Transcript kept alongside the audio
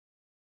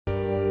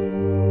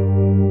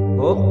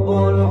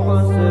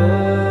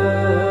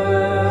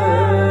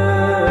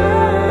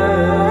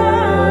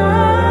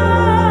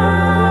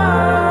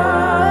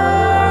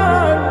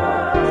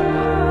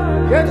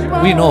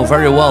We know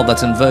very well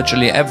that in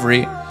virtually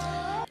every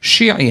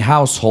Shi'i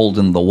household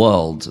in the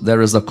world, there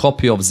is a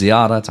copy of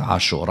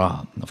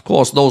Ziyarat-e-Ashura. Of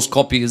course, those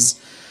copies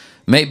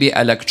may be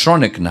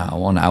electronic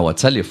now on our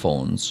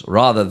telephones,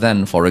 rather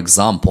than, for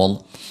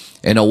example,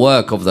 in a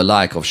work of the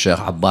like of Sheikh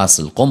Abbas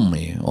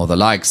al-Qummi, or the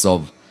likes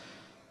of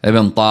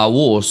Ibn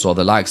Tawus, or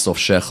the likes of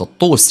Sheikh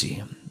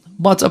al-Tusi.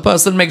 But a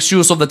person makes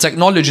use of the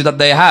technology that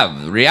they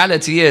have.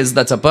 Reality is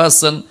that a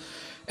person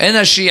in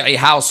a Shi'i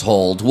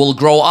household will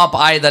grow up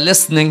either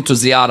listening to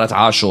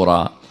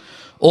Ziyarat-e-Ashura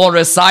or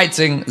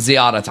reciting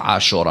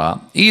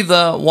Ziyarat-e-Ashura,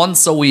 either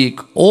once a week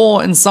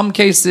or in some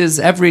cases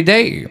every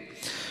day.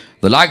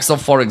 The likes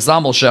of, for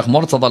example, Sheikh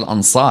Murtada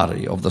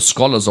al-Ansari, of the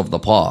scholars of the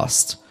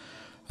past,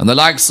 and the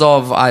likes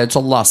of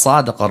Ayatollah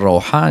Sadiq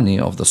al-Rawhani,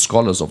 of the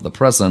scholars of the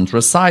present,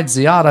 recite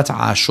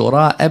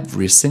Ziyarat-e-Ashura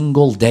every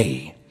single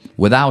day,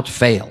 without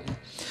fail.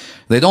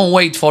 They don't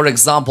wait, for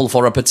example,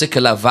 for a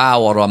particular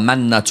vow or a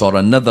mannat or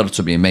a nadhr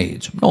to be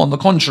made. No, on the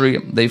contrary,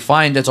 they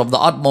find it of the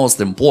utmost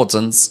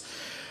importance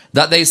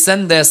that they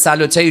send their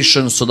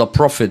salutations to the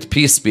Prophet,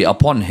 peace be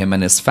upon him,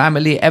 and his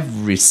family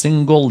every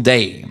single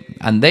day.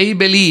 And they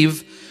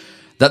believe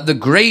that the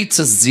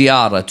greatest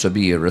ziyarah to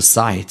be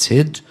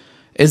recited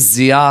is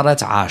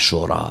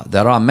Ziyarat-e-Ashura.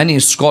 There are many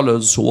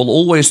scholars who will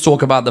always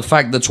talk about the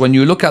fact that when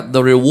you look at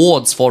the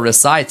rewards for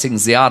reciting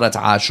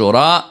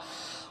Ziyarat-e-Ashura,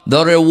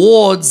 the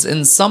rewards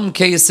in some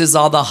cases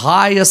are the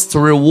highest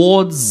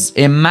rewards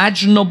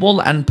imaginable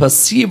and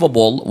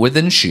perceivable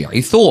within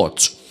Shi'i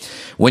thought.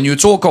 When you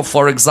talk of,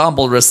 for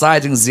example,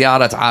 reciting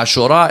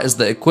Ziyarat-e-Ashura is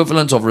the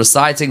equivalent of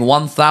reciting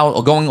 1,000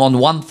 or going on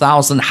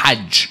 1,000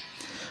 Hajj,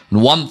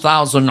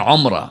 1,000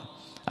 Umrah,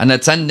 and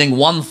attending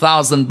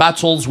 1,000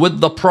 battles with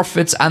the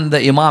Prophets and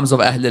the Imams of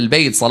Ahlul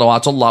Bayt,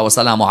 salawatullah wa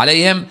salamu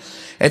alayhim.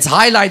 It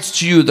highlights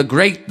to you the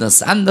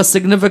greatness and the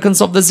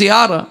significance of the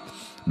ziyarah.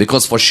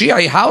 Because for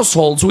Shi'i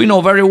households, we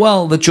know very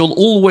well that you'll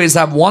always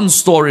have one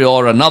story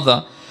or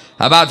another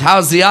about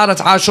how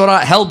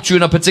Ziyarat-e-Ashura helped you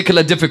in a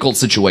particular difficult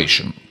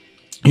situation.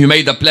 You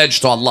made a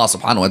pledge to Allah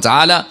subhanahu wa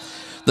ta'ala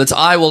that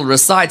I will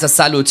recite a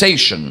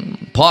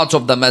salutation, part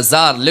of the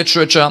Mazar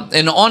literature,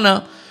 in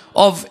honor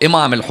of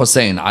Imam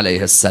al-Hussein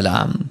alayhi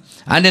salam,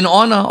 and in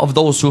honor of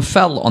those who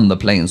fell on the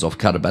plains of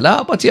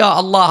Karbala. But Ya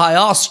Allah, I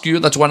ask you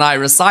that when I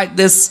recite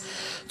this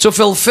to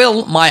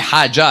fulfill my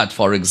hajat,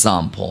 for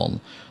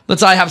example,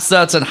 that I have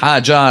certain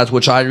hajat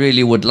which I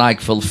really would like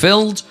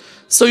fulfilled.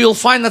 So you'll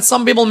find that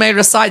some people may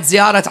recite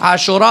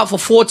Ziyarat-e-Ashura for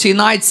 40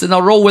 nights in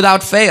a row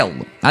without fail.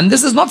 And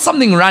this is not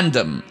something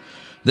random.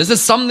 This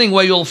is something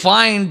where you'll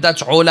find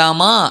that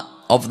ulama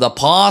of the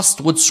past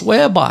would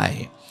swear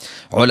by.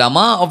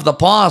 Ulama of the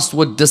past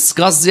would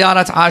discuss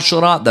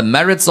Ziyarat-e-Ashura, the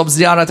merits of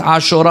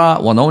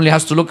Ziyarat-e-Ashura. One only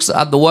has to look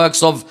at the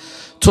works of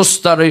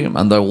Tustari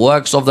and the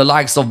works of the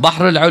likes of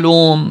Bahr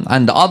al-Ulum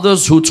and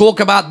others who talk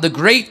about the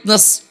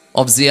greatness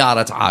of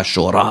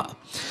Ziyarat-e-Ashura.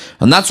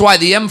 And that's why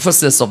the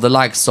emphasis of the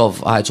likes of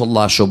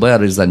Ayatollah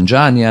Shubairi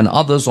Zanjani and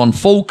others on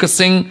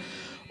focusing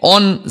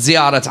on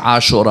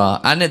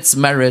Ziyarat-e-Ashura and its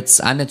merits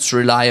and its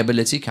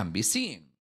reliability can be seen.